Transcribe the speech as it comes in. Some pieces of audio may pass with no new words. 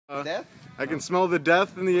Death? I can smell the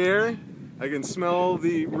death in the air. I can smell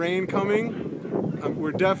the rain coming.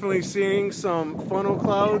 We're definitely seeing some funnel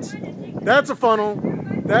clouds. That's a funnel.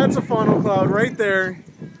 That's a funnel cloud right there.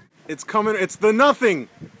 It's coming. It's the nothing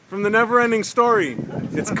from the never-ending story.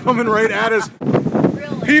 It's coming right at us.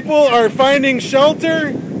 People are finding shelter,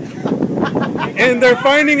 and they're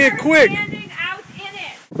finding it quick.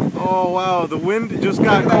 Oh wow, the wind just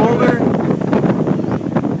got colder.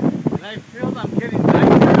 And I feel I'm getting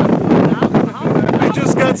nightmares. I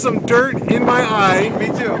just got some dirt in my eye. Me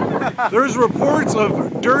too. There's reports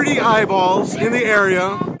of dirty eyeballs in the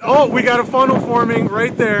area. Oh, we got a funnel forming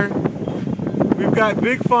right there. We've got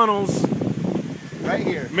big funnels. Right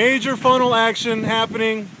here. Major funnel action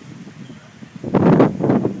happening.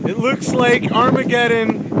 It looks like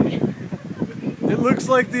Armageddon. It looks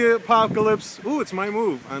like the apocalypse. Ooh, it's my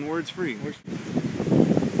move on Words Free.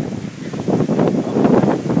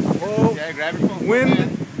 Oh, Yeah, grab your phone.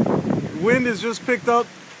 wind has just picked up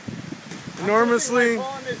enormously. I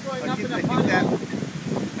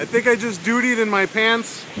think I just dutied in my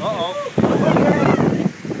pants. Uh-oh.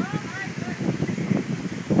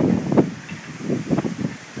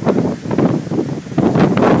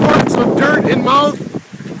 Reports of dirt and mouth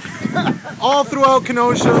all throughout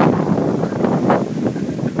Kenosha.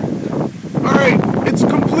 Alright, it's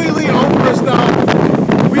completely over us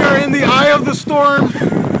now. We are in the eye of the storm.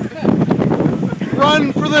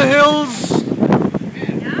 Run for the hills.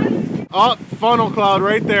 Oh, funnel cloud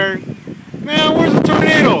right there. Man, where's the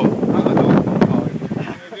tornado?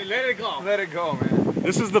 Let it go. Let it go, man.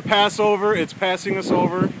 This is the Passover. It's passing us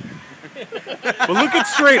over. But look at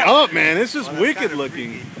straight up, man. It's just wicked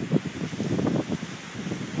looking.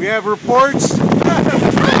 We have reports.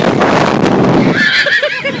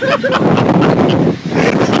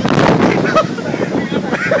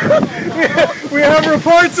 We have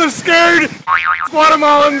reports of scared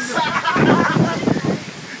Guatemalans.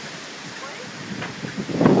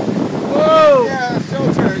 Whoa! Yeah,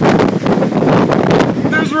 shelter.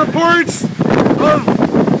 There's reports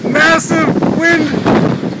of massive wind.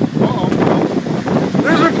 Uh-oh.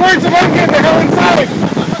 There's reports of I'm getting the hell inside.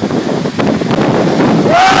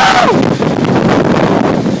 Whoa!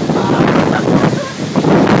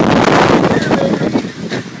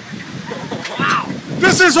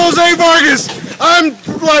 This is Jose Vargas. I'm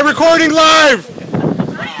recording live.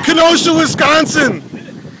 Kenosha, Wisconsin.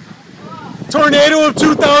 Tornado of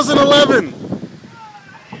 2011.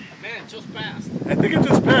 Man, just passed. I think it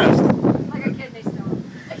just passed. Like a kidney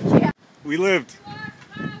stone. Yeah. We lived.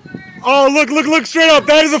 Oh, look straight up.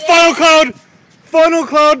 That is a funnel cloud. Funnel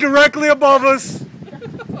cloud directly above us.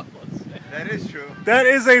 That is true. That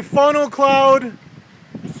is a funnel cloud.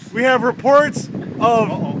 We have reports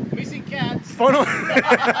of Missing cats. funnel.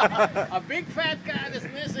 A big fat cat is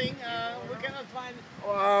missing. We cannot find.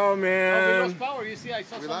 Wow, We man. lost power. You see, I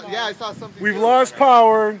saw some. Yeah, I saw something. We've lost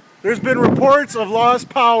power. There's been reports of lost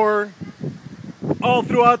power all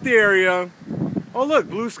throughout the area. Oh, look,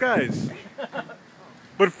 blue skies.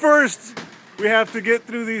 But first, we have to get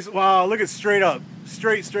through these. Wow, look at straight up.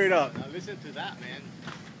 Straight up. Now listen to that, man.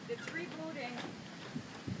 It's rebooting.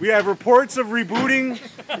 We have reports of rebooting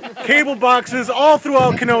cable boxes all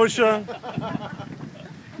throughout Kenosha.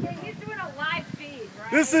 Okay, he's doing a live feed,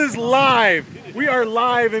 right? This is live. We are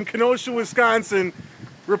live in Kenosha, Wisconsin,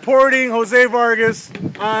 reporting Jose Vargas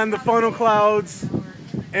on the funnel clouds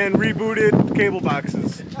and rebooted cable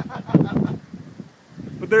boxes.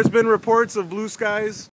 But there's been reports of blue skies.